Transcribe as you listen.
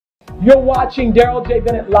You're watching Daryl J.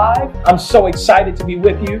 Bennett Live. I'm so excited to be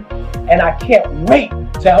with you, and I can't wait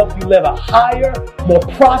to help you live a higher, more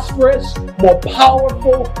prosperous, more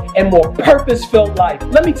powerful, and more purpose-filled life.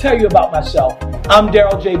 Let me tell you about myself. I'm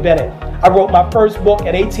Daryl J. Bennett. I wrote my first book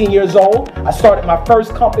at 18 years old. I started my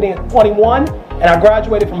first company at 21, and I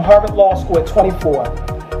graduated from Harvard Law School at 24.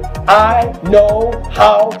 I know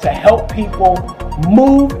how to help people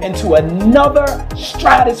move into another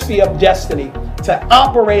stratosphere of destiny, to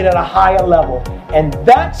operate at a higher level. And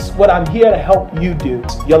that's what I'm here to help you do.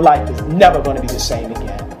 Your life is never going to be the same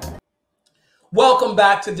again. Welcome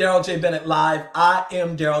back to Daryl J. Bennett Live. I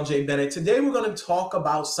am Daryl J. Bennett. Today we're going to talk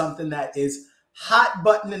about something that is hot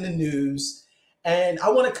button in the news. And I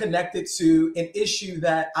want to connect it to an issue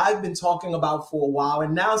that I've been talking about for a while.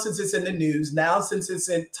 And now since it's in the news, now since it's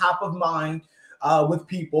in top of mind with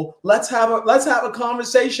people, let's have a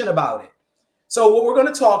conversation about it. So what we're going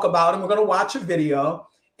to talk about, and we're going to watch a video,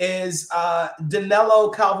 is Danilo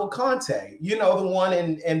Cavalcunte. You know, the one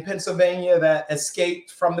in Pennsylvania that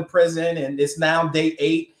escaped from the prison, and it's now day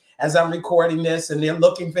 8 as I'm recording this, and they're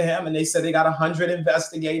looking for him, and they said they got 100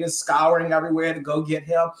 investigators scouring everywhere to go get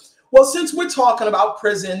him. Well, since we're talking about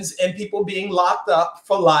prisons and people being locked up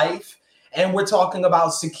for life, and we're talking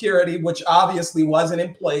about security, which obviously wasn't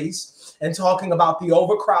in place, and talking about the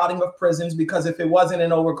overcrowding of prisons, because if it wasn't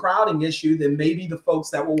an overcrowding issue, then maybe the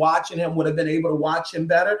folks that were watching him would have been able to watch him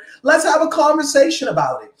better. Let's have a conversation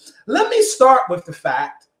about it. Let me start with the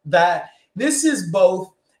fact that this is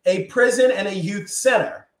both a prison and a youth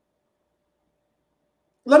center.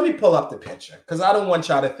 Let me pull up the picture, because I don't want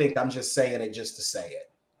y'all to think I'm just saying it just to say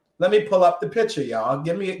it. Let me pull up the picture, y'all.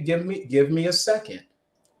 Give me a second.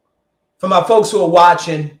 For my folks who are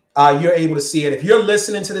watching, you're able to see it. If you're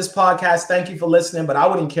listening to this podcast, thank you for listening, but I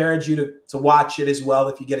would encourage you to watch it as well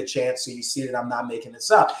if you get a chance, so you see that I'm not making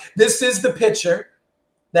this up. This is the picture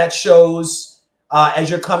that shows,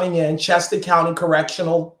 as you're coming in, Chester County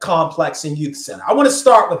Correctional Complex and Youth Center. I want to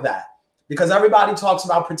start with that because everybody talks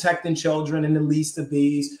about protecting children and the least of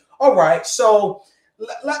these. All right, so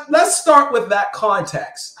let's start with that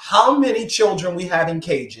context. How many children we have in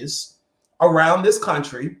cages around this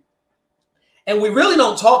country? And we really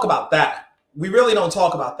don't talk about that. We don't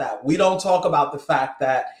talk about the fact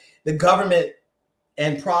that the government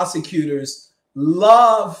and prosecutors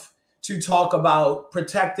love to talk about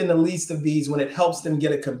protecting the least of these when it helps them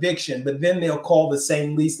get a conviction, but then they'll call the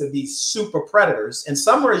same least of these super predators, and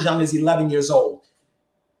some are as young as 11 years old,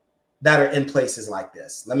 that are in places like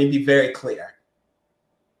this. Let me be very clear.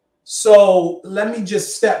 So let me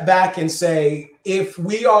just step back and say, if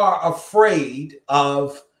we are afraid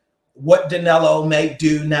of what Danilo may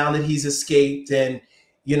do now that he's escaped, and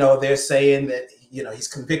they're saying that he's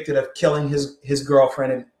convicted of killing his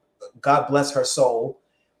girlfriend, and God bless her soul,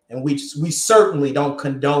 and we certainly don't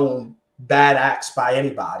condone bad acts by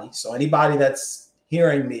anybody. So anybody that's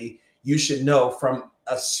hearing me, you should know from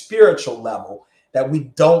a spiritual level that we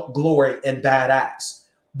don't glory in bad acts.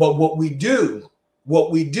 But what we do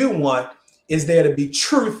want is there to be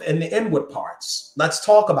truth in the inward parts. Let's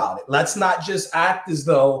talk about it. Let's not just act as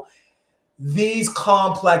though these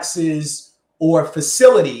complexes or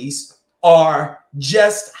facilities are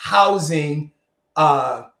just housing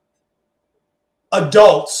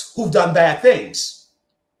adults who've done bad things.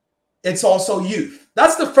 It's also youth.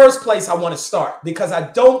 That's the first place I want to start, because I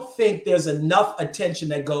don't think there's enough attention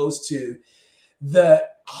that goes to the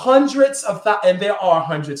hundreds of and there are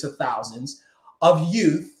hundreds of thousands of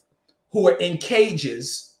youth who are in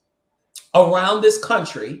cages around this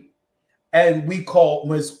country. And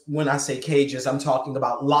when I say cages, I'm talking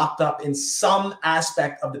about locked up in some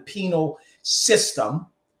aspect of the penal system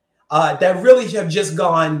that really have just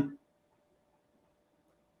gone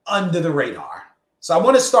under the radar. So I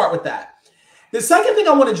want to start with that. The second thing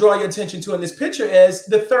I want to draw your attention to in this picture is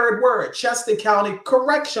the third word, Chester County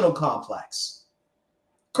Correctional Complex.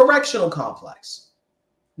 Correctional Complex.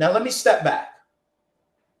 Now let me step back.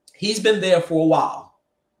 He's been there for a while.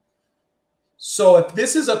 So if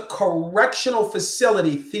this is a correctional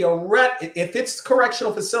facility, theoretically,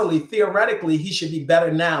 he should be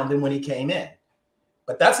better now than when he came in.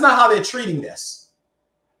 But that's not how they're treating this.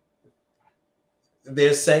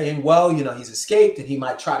 They're saying, well, he's escaped and he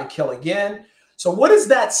might try to kill again. So what does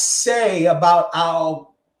that say about our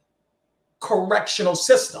correctional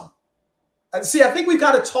system? See, I think we've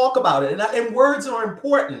got to talk about it. And words are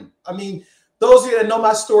important. I mean, those of you that know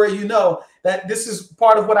my story, that this is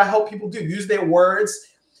part of what I help people do. Use their words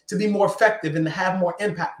to be more effective and to have more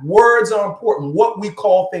impact. Words are important. What we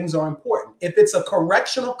call things are important. If it's a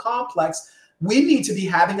correctional complex, we need to be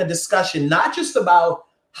having a discussion, not just about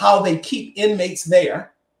how they keep inmates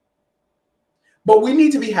there, But we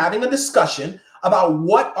need to be having a discussion about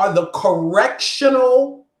what are the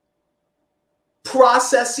correctional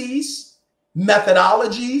processes,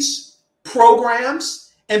 methodologies,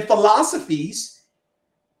 programs, and philosophies,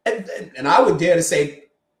 and I would dare to say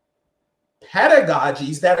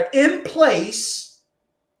pedagogies that are in place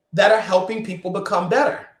that are helping people become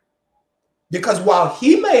better. Because while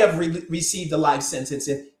he may have received a life sentence,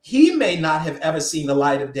 and he may not have ever seen the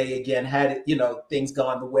light of day again had it, things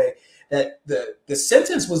gone the way that the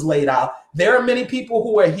sentence was laid out, there are many people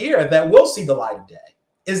who are here that will see the light of day.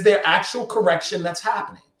 Is there actual correction that's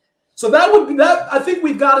happening? So that would be that. I think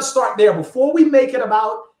we've got to start there before we make it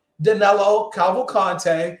about Danilo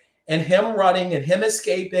Cavalcunte and him running and him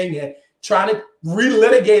escaping and trying to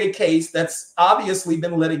relitigate a case that's obviously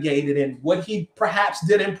been litigated, and what he perhaps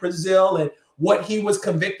did in Brazil and what he was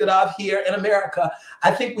convicted of here in America.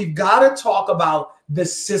 I think we've got to talk about the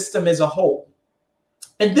system as a whole.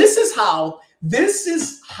 And this is how,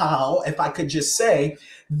 if I could just say,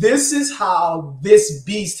 this is how this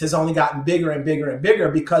beast has only gotten bigger and bigger and bigger,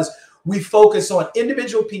 because we focus on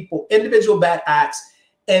individual people, individual bad acts,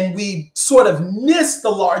 and we sort of miss the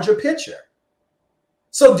larger picture.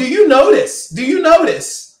 So do you notice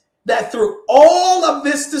that through all of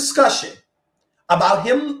this discussion about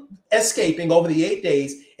him escaping over the 8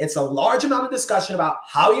 days, it's a large amount of discussion about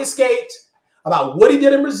how he escaped, about what he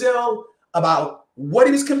did in Brazil, about what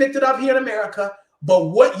he was convicted of here in America. But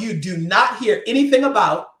what you do not hear anything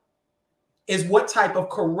about is what type of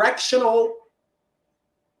correctional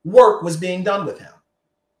work was being done with him.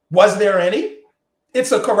 Was there any?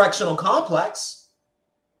 It's a correctional complex.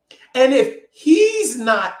 And if he's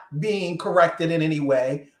not being corrected in any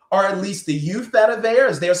way, or at least the youth that are there,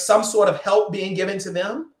 is there some sort of help being given to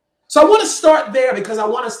them? So I want to start there, because I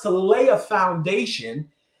want us to lay a foundation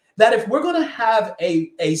that if we're going to have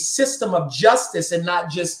a system of justice and not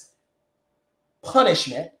just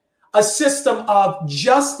punishment, a system of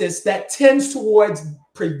justice that tends towards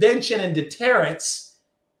prevention and deterrence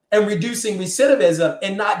and reducing recidivism,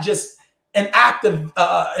 and not just an act of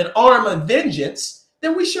an arm of vengeance,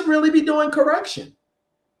 then we should really be doing correction.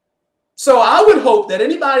 So I would hope that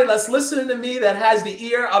anybody that's listening to me that has the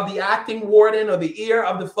ear of the acting warden or the ear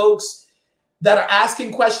of the folks that are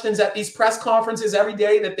asking questions at these press conferences every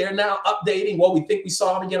day, that they're now updating, well, we think we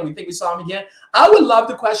saw him again, we think we saw him again. I would love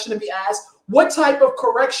the question to be asked, what type of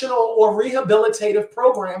correctional or rehabilitative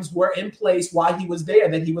programs were in place while he was there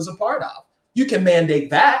that he was a part of? You can mandate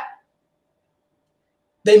that.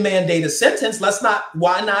 They mandate a sentence.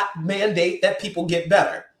 Why not mandate that people get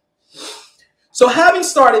better? So having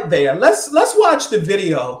started there, let's watch the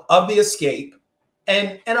video of the escape.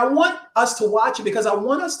 And I want us to watch it because I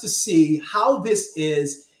want us to see how this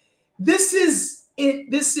is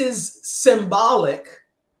symbolic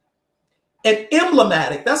and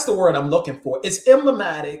emblematic. That's the word I'm looking for. It's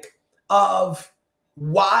emblematic of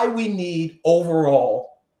why we need overall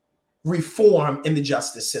reform in the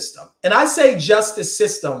justice system. And I say justice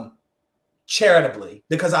system charitably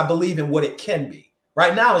because I believe in what it can be.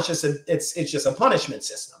 Right now, it's just a punishment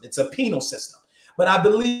system. It's a penal system. But I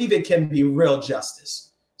believe it can be real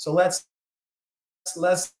justice. So let's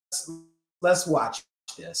watch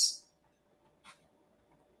this.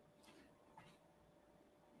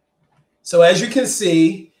 So as you can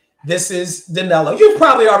see, this is Danilo. You've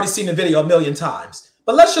probably already seen the video a million times,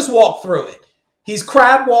 but let's just walk through it. He's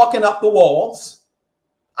crab walking up the walls.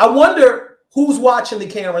 I wonder who's watching the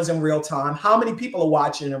cameras in real time. How many people are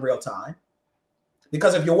watching in real time?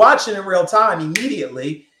 Because if you're watching in real time,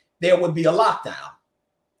 immediately there would be a lockdown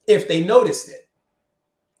if they noticed it.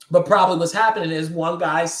 But probably what's happening is one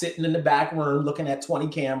guy sitting in the back room looking at 20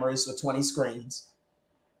 cameras or 20 screens.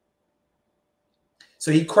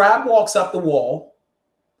 So he crab walks up the wall.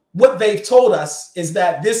 What they've told us is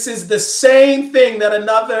that this is the same thing that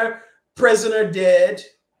another prisoner did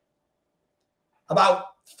about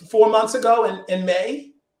 4 months ago in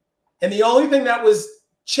May. And the only thing that was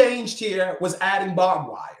changed here was adding barbed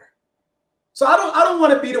wire. So I don't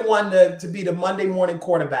want to be the one to be the Monday morning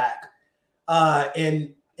quarterback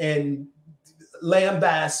and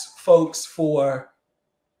lambast folks for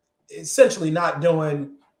essentially not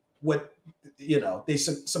doing what they're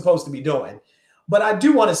supposed to be doing. But I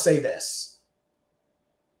do want to say this.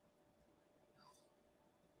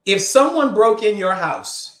 If someone broke in your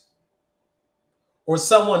house or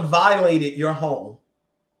someone violated your home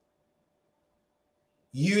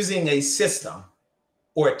using a system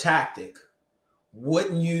or a tactic,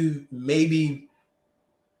 wouldn't you maybe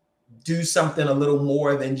do something a little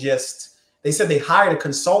more than just, they said they hired a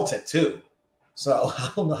consultant too. So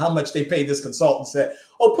I don't know how much they paid this consultant. Said,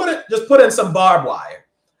 oh, just put in some barbed wire.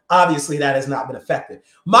 Obviously, that has not been effective.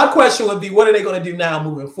 My question would be, what are they going to do now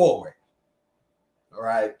moving forward? All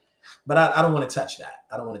right. But I don't want to touch that.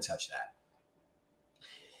 I don't want to touch that.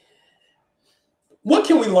 What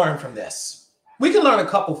can we learn from this? We can learn a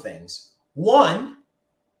couple things. One,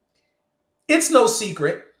 it's no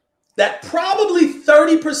secret that probably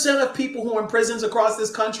 30% of people who are in prisons across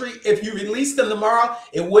this country, if you release them tomorrow,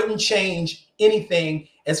 it wouldn't change anything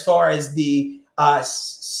as far as the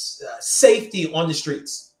safety on the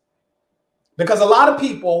streets. Because a lot of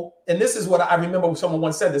people, and this is what I remember someone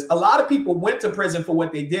once said this, a lot of people went to prison for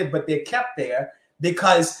what they did, but they're kept there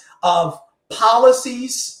because of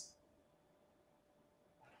policies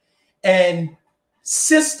and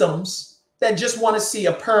systems that just want to see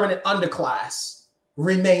a permanent underclass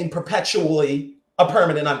remain perpetually a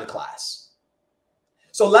permanent underclass.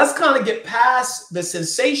 So let's kind of get past the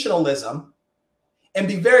sensationalism and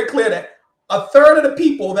be very clear that a third of the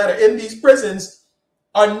people that are in these prisons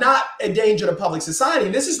are not a danger to public society.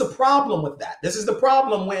 And this is the problem with that. This is the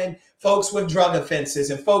problem when folks with drug offenses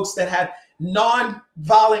and folks that had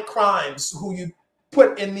non-violent crimes who you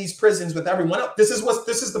put in these prisons with everyone else. This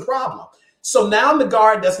is the problem. So now the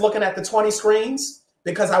guard that's looking at the 20 screens,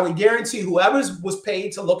 because I would guarantee whoever was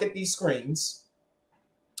paid to look at these screens,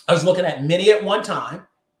 I was looking at many at one time.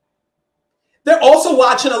 They're also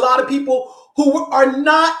watching a lot of people who are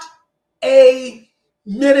not a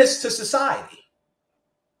menace to society.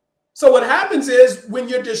 So what happens is when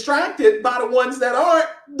you're distracted by the ones that aren't,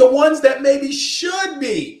 the ones that maybe should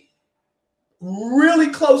be really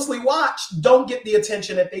closely watched don't get the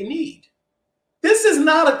attention that they need. This is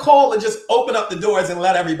not a call to just open up the doors and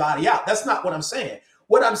let everybody out. That's not what I'm saying.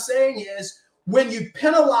 What I'm saying is when you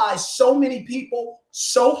penalize so many people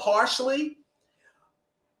so harshly,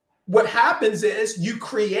 what happens is you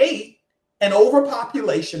create an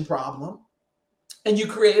overpopulation problem, and you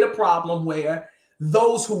create a problem where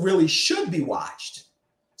those who really should be watched.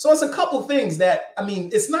 So it's a couple things that, I mean,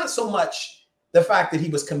 it's not so much the fact that he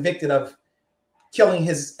was convicted of killing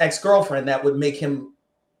his ex-girlfriend that would make him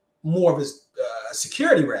more of a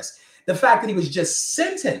security risk. The fact that he was just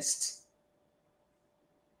sentenced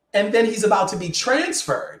and then he's about to be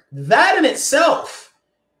transferred, that in itself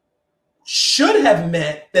should have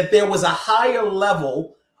meant that there was a higher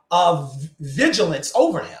level of vigilance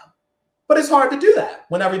over him. But it's hard to do that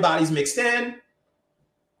when everybody's mixed in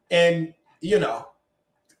and, you know,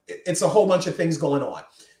 it's a whole bunch of things going on.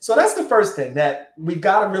 So that's the first thing that we've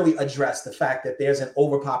got to really address, the fact that there's an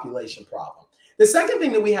overpopulation problem. The second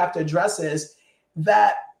thing that we have to address is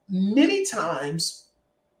that many times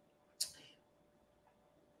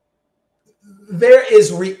there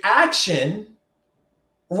is reaction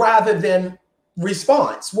rather than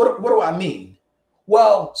response. What do I mean?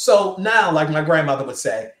 Well, so now, like my grandmother would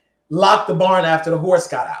say, lock the barn after the horse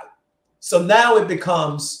got out. So now it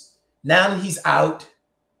becomes, now that he's out,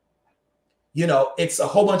 you know, it's a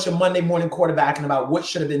whole bunch of Monday morning quarterbacking about what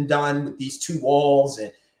should have been done with these two walls,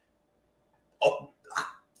 and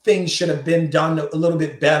things should have been done a little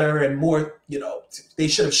bit better and more, you know, they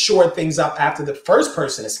should have shored things up after the first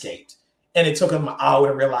person escaped. And it took them an hour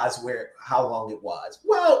to realize how long it was.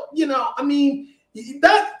 Well, you know, I mean,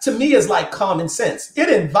 that to me is like common sense. It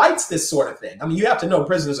invites this sort of thing. I mean, you have to know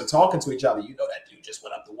prisoners are talking to each other. You know, that dude just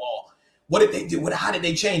went up the wall. What did they do? How did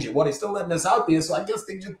they change it? Well, they're still letting us out there. So I guess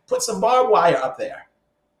they just put some barbed wire up there.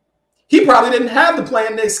 He probably didn't have the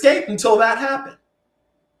plan to escape until that happened.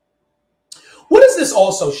 What does this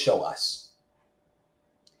also show us?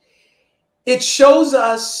 It shows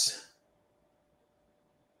us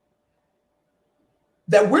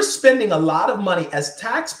that we're spending a lot of money as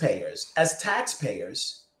taxpayers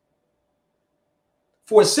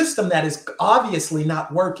for a system that is obviously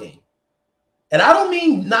not working. And I don't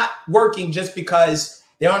mean not working just because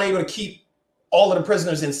they aren't able to keep all of the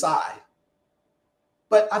prisoners inside.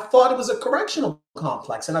 But I thought it was a correctional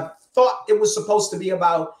complex, and I thought it was supposed to be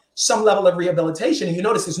about some level of rehabilitation. And you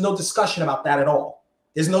notice there's no discussion about that at all.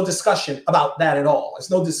 There's no discussion about that at all. There's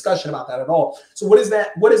no discussion about that at all. So what does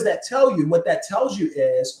that tell you? What that tells you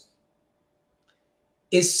is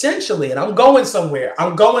essentially, and I'm going somewhere,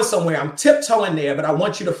 I'm tiptoeing there, but I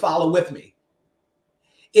want you to follow with me.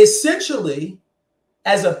 Essentially,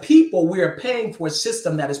 as a people, we are paying for a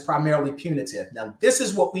system that is primarily punitive. Now, this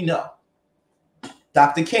is what we know.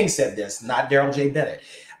 Dr. King said this, not Daryl J. Bennett.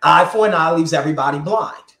 Eye for an eye leaves everybody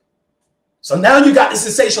blind. So now you got the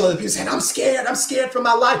sensationalism. People saying, I'm scared for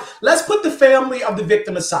my life. Let's put the family of the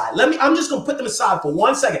victim aside. I'm just going to put them aside for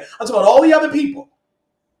 1 second. I'm talking about all the other people.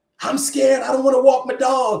 I'm scared. I don't want to walk my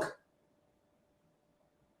dog.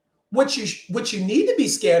 What you need to be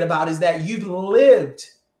scared about is that you've lived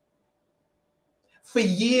for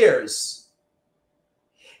years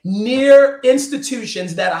near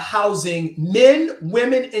institutions that are housing men,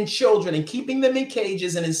 women, and children and keeping them in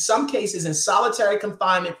cages and in some cases in solitary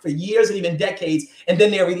confinement for years and even decades, and then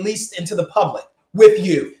they're released into the public with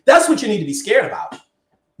you. That's what you need to be scared about.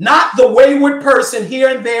 Not the wayward person here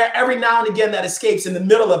and there every now and again that escapes in the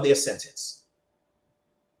middle of their sentence.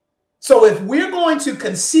 So if we're going to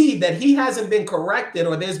concede that he hasn't been corrected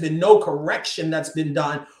or there's been no correction that's been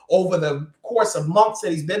done over the course of months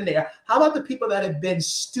that he's been there, how about the people that have been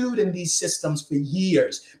stewed in these systems for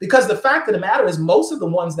years? Because the fact of the matter is most of the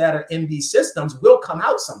ones that are in these systems will come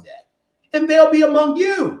out someday and they'll be among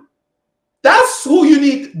you. That's who you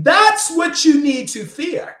need. That's what you need to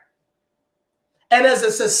fear. And as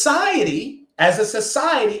a society,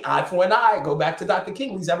 eye for an eye, go back to Dr.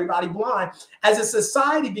 King, leaves everybody blind. As a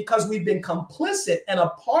society, because we've been complicit and a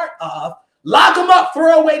part of, lock them up,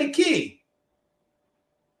 throw away the key.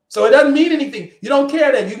 So it doesn't mean anything. You don't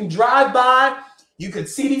care that you can drive by, you could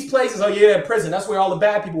see these places. Oh yeah, prison, that's where all the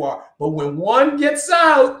bad people are. But when one gets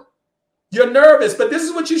out, you're nervous. But this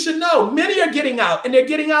is what you should know. Many are getting out, and they're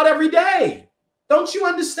getting out every day. Don't you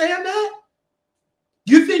understand that?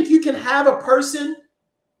 You think you can have a person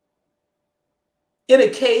in a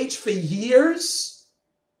cage for years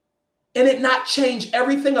and it not change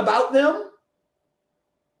everything about them?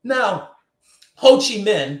 Now, Ho Chi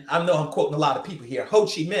Minh, I know I'm quoting a lot of people here. Ho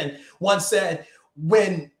Chi Minh once said,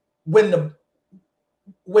 when the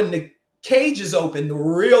cage is open, the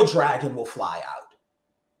real dragon will fly out.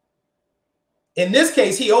 In this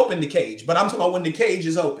case, he opened the cage, but I'm talking about when the cage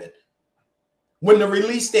is open, when the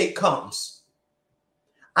release date comes.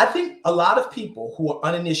 I think a lot of people who are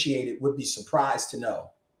uninitiated would be surprised to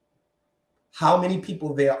know how many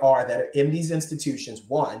people there are that are in these institutions,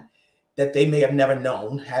 one, that they may have never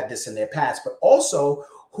known had this in their past, but also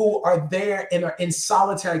who are there and are in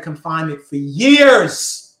solitary confinement for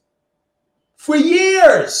years, who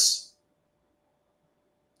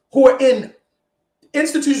are in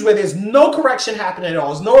institutions where there's no correction happening at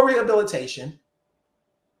all, there's no rehabilitation.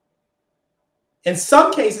 In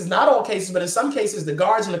some cases, not all cases, but in some cases, the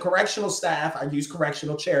guards and the correctional staff, I use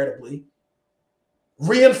correctional charitably,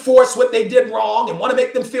 reinforce what they did wrong and want to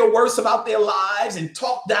make them feel worse about their lives and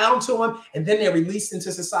talk down to them, and then they're released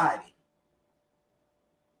into society.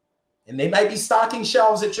 And they might be stocking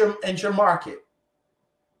shelves at your market,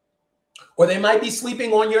 or they might be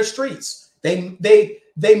sleeping on your streets. They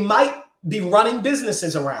might be running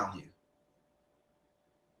businesses around you.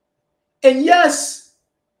 And yes,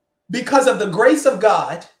 because of the grace of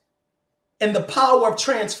God and the power of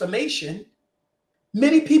transformation,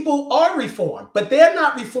 many people are reformed, but they're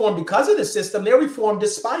not reformed because of the system. They're reformed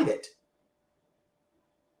despite it.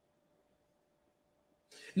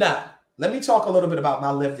 Now, let me talk a little bit about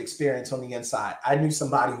my lived experience on the inside. I knew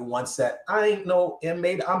somebody who once said, I ain't no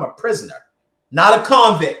inmate, I'm a prisoner, not a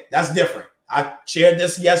convict. That's different. I shared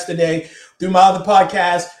this yesterday through my other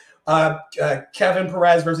podcast, Kevin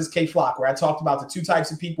Perez versus K Flock, where I talked about the two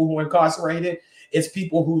types of people who are incarcerated. It's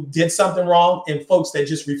people who did something wrong and folks that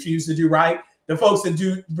just refuse to do right. The folks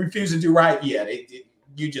that refuse to do right, yeah,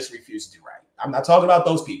 you just refuse to do right. I'm not talking about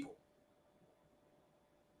those people.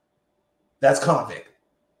 That's convict.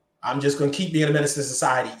 I'm just going to keep being a menace to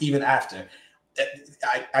society even after.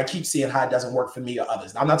 I keep seeing how it doesn't work for me or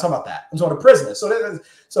others. I'm not talking about that. I'm talking about prisoners.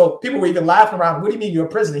 So people were even laughing around. What do you mean you're a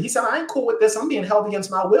prisoner? He said, I ain't cool with this. I'm being held against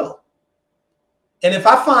my will. And if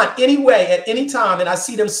I find any way at any time and I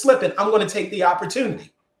see them slipping, I'm going to take the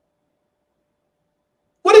opportunity.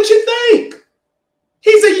 What did you think?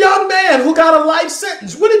 He's a young man who got a life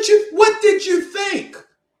sentence. What did you think?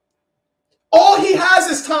 All he has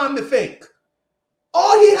is time to think.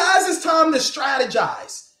 All he has is time to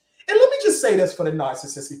strategize. And let me just say this for the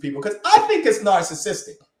narcissistic people, because I think it's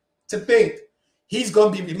narcissistic to think he's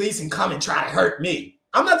going to be released and come and try to hurt me.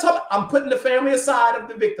 I'm not talking, I'm putting the family aside of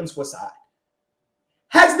the victims for side.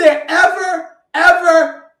 Has there ever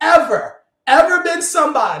been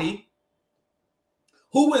somebody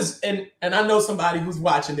who was, and I know somebody who's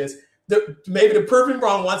watching this, maybe the proven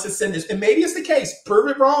wrong wants to send this, and maybe it's the case, prove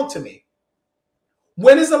it wrong to me.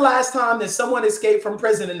 When is the last time that someone escaped from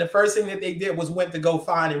prison and the first thing that they did was went to go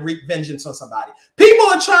find and wreak vengeance on somebody? People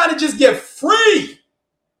are trying to just get free.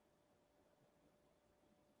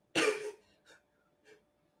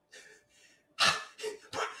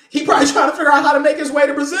 He probably trying to figure out how to make his way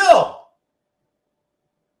to Brazil.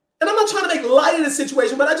 And I'm not trying to make light of the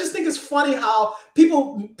situation, but I just think it's funny how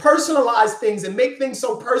people personalize things and make things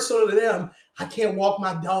so personal to them. I can't walk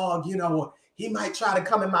my dog, he might try to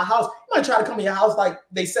come in my house. He might try to come in your house like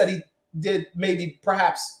they said he did. Maybe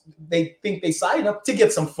perhaps they think they signed up to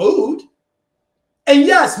get some food. And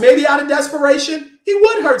yes, maybe out of desperation, he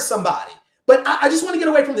would hurt somebody. But I just want to get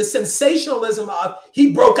away from the sensationalism of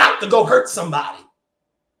he broke out to go hurt somebody.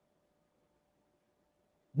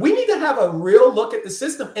 We need to have a real look at the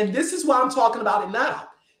system. And this is why I'm talking about it now.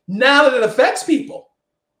 Now that it affects people.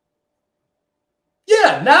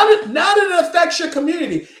 Yeah, now that it affects your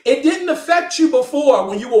community. It didn't affect you before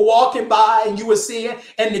when you were walking by and you were seeing,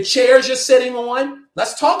 and the chairs you're sitting on,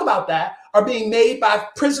 let's talk about that, are being made by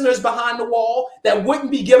prisoners behind the wall that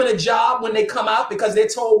wouldn't be given a job when they come out because they're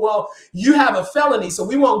told, well, you have a felony, so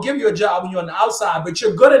we won't give you a job when you're on the outside, but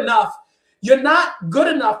you're good enough. You're not good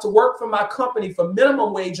enough to work for my company for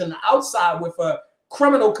minimum wage on the outside with a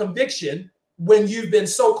criminal conviction when you've been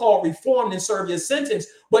so-called reformed and served your sentence,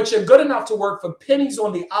 but you're good enough to work for pennies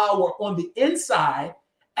on the hour on the inside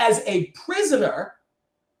as a prisoner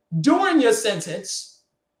during your sentence,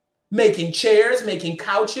 making chairs, making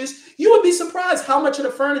couches. You would be surprised how much of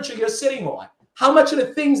the furniture you're sitting on, how much of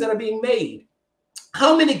the things that are being made,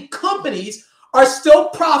 how many companies are still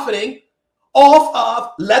profiting off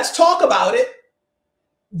of, let's talk about it,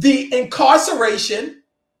 the incarceration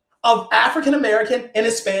of African-American and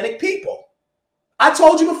Hispanic people. I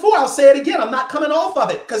told you before, I'll say it again. I'm not coming off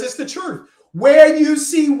of it because it's the truth. Where you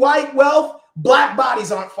see white wealth, black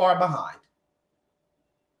bodies aren't far behind.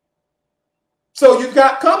 So you've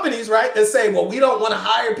got companies, right, that say, well, we don't want to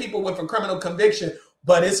hire people with a criminal conviction,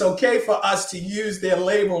 but it's okay for us to use their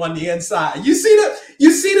labor on the inside. You see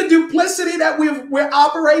the duplicity that we're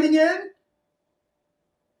operating in?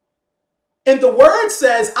 And the word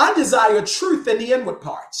says, I desire truth in the inward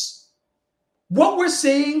parts. What we're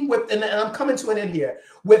seeing with, and I'm coming to an end here,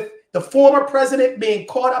 with the former president being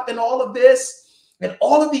caught up in all of this and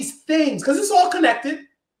all of these things, because it's all connected.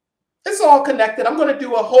 It's all connected. I'm going to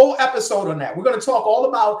do a whole episode on that. We're going to talk all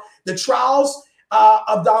about the trials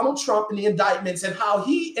of Donald Trump and the indictments and how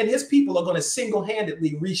he and his people are going to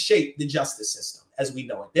single-handedly reshape the justice system as we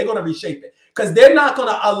know it. They're going to reshape it because they're not going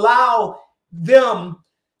to allow them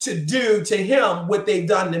to do to him what they've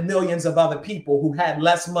done to millions of other people who had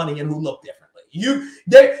less money and who look differently.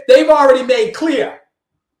 They've already made clear.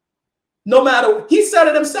 No matter, he said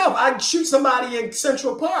it himself, I'd shoot somebody in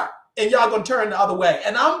Central Park and y'all gonna turn the other way.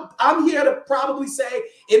 And I'm here to probably say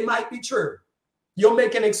it might be true. You'll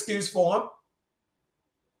make an excuse for him.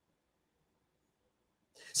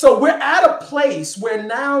 So we're at a place where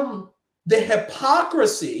now the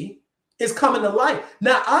hypocrisy is coming to light.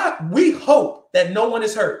 Now, we hope that no one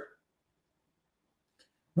is hurt.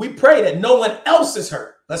 We pray that no one else is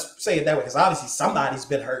hurt. Let's say it that way, because obviously somebody's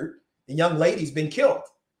been hurt. The young lady's been killed.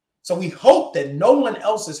 So we hope that no one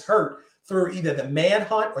else is hurt through either the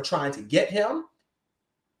manhunt or trying to get him,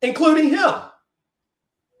 including him.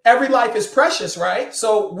 Every life is precious, right?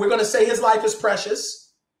 So we're going to say his life is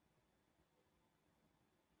precious.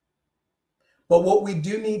 But what we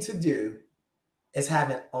do need to do is have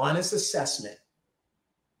an honest assessment.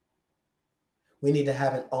 We need to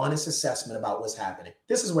have an honest assessment about what's happening.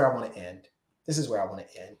 This is where I want to end. This is where I want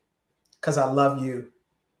to end because I love you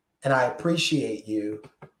and I appreciate you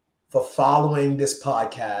for following this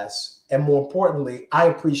podcast. And more importantly, I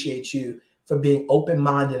appreciate you for being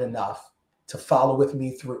open-minded enough to follow with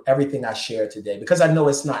me through everything I shared today because I know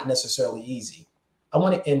it's not necessarily easy. I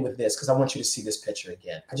want to end with this because I want you to see this picture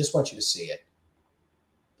again. I just want you to see it.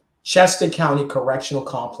 Chester County Correctional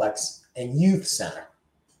Complex and Youth Center.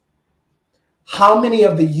 How many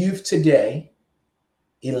of the youth today,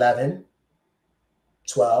 11,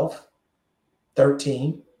 12,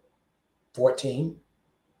 13, 14,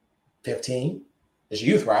 15, there's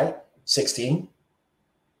youth, right? 16,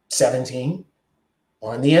 17,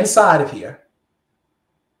 on the inside of here,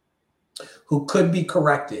 who could be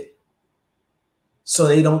corrected so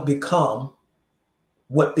they don't become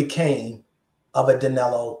what became of a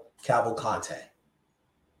Danilo Cavalcunte.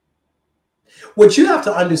 What you have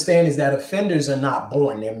to understand is that offenders are not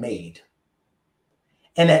born, they're made.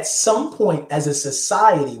 And at some point as a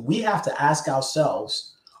society, we have to ask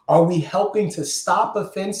ourselves, are we helping to stop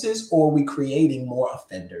offenses or are we creating more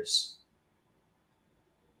offenders?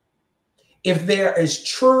 If there is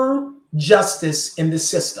true justice in the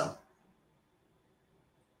system,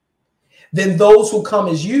 then those who come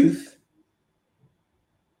as youth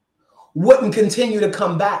wouldn't continue to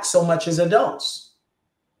come back so much as adults.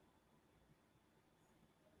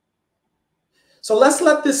 So let's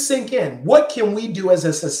let this sink in. What can we do as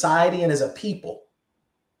a society and as a people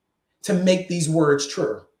to make these words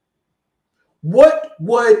true? What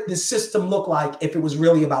would the system look like if it was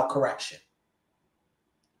really about correction?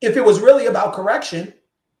 If it was really about correction,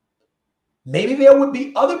 maybe there would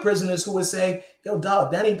be other prisoners who would say, yo,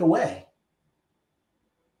 dog, that ain't the way.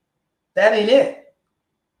 That ain't it.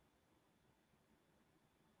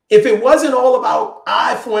 If it wasn't all about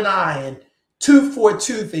eye for an eye and tooth for a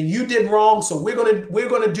tooth, and you did wrong, so we're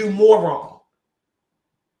gonna do more wrong.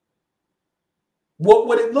 What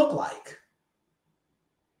would it look like?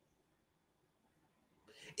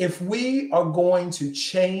 If we are going to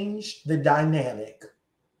change the dynamic,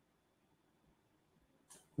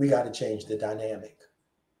 we got to change the dynamic.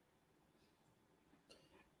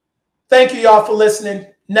 Thank you, y'all, for listening.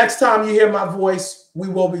 Next time you hear my voice, we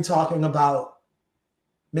will be talking about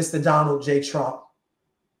Mr. Donald J. Trump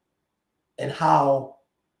and how,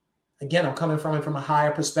 again, I'm coming from it from a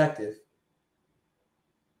higher perspective.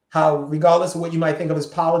 How, regardless of what you might think of his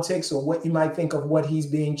politics or what you might think of what he's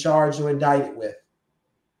being charged or indicted with,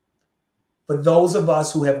 for those of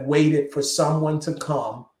us who have waited for someone to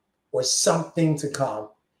come or something to come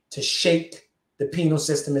to shake the penal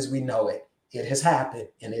system as we know it, it has happened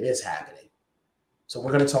and it is happening. So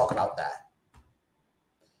we're going to talk about that.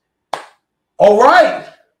 All right.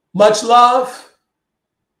 Much love.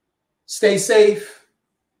 Stay safe.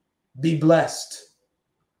 Be blessed.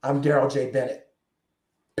 I'm Daryl J. Bennett.